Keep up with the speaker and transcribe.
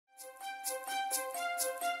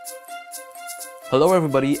Hello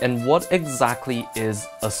everybody, and what exactly is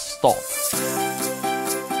a stop?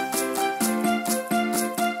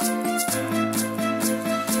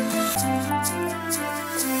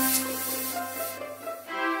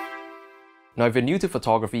 Now, if you're new to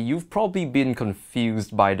photography, you've probably been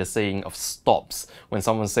confused by the saying of stops. When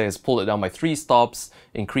someone says pull it down by 3 stops,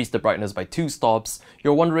 increase the brightness by 2 stops,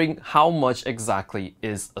 you're wondering how much exactly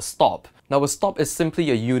is a stop. Now, a stop is simply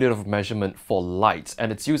a unit of measurement for light,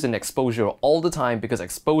 and it's used in exposure all the time because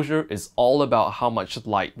exposure is all about how much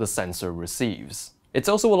light the sensor receives. It's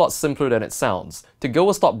also a lot simpler than it sounds. To go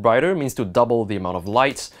a stop brighter means to double the amount of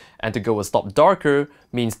light, and to go a stop darker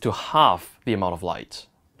means to halve the amount of light.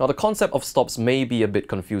 Now, the concept of stops may be a bit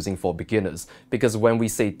confusing for beginners, because when we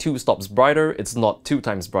say 2 stops brighter, it's not 2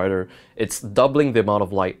 times brighter, it's doubling the amount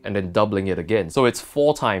of light and then doubling it again. So it's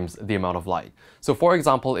 4 times the amount of light. So for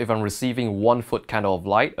example, if I'm receiving 1 foot candle of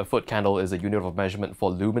light, a foot candle is a unit of measurement for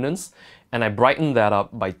luminance, and I brighten that up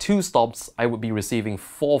by 2 stops, I would be receiving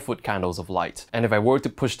 4 foot candles of light. And if I were to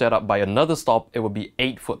push that up by another stop, it would be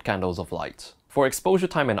 8 foot candles of light. For exposure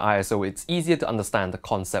time and ISO, it's easier to understand the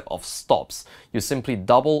concept of stops. You simply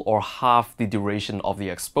double or half the duration of the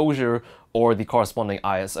exposure or the corresponding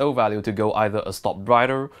ISO value to go either a stop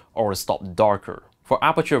brighter or a stop darker. For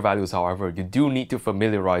aperture values, however, you do need to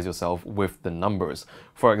familiarize yourself with the numbers.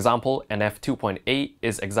 For example, an f2.8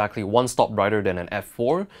 is exactly 1 stop brighter than an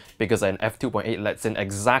f4 because an f2.8 lets in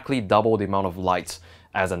exactly double the amount of light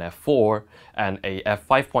as an f4, and a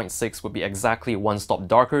f5.6 would be exactly 1 stop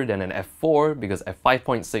darker than an f4 because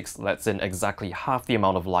f5.6 lets in exactly half the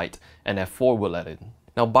amount of light an f4 will let in.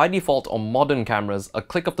 Now, by default on modern cameras, a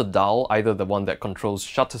click of the dial, either the one that controls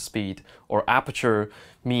shutter speed or aperture,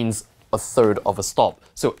 means a third of a stop.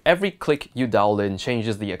 So every click you dial in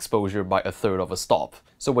changes the exposure by a third of a stop.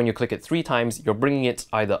 So when you click it 3 times, you're bringing it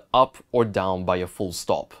either up or down by a full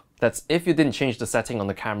stop. That's if you didn't change the setting on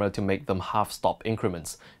the camera to make them half-stop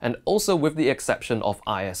increments, and also with the exception of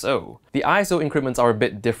ISO. The ISO increments are a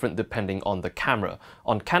bit different depending on the camera.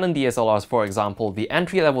 On Canon DSLRs, for example, the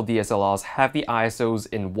entry-level DSLRs have the ISOs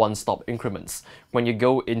in 1-stop increments. When you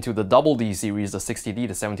go into the double D series, the 60D,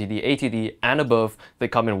 the 70D, 80D, and above, they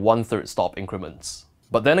come in 1/3 stop increments.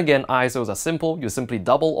 But then again, ISOs are simple. You simply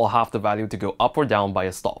double or half the value to go up or down by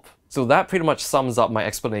a stop. So that pretty much sums up my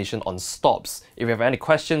explanation on stops. If you have any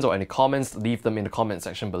questions or any comments, leave them in the comment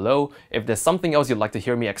section below. If there's something else you'd like to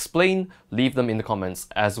hear me explain, leave them in the comments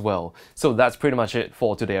as well. So that's pretty much it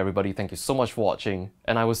for today, everybody. Thank you so much for watching,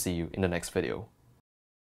 and I will see you in the next video.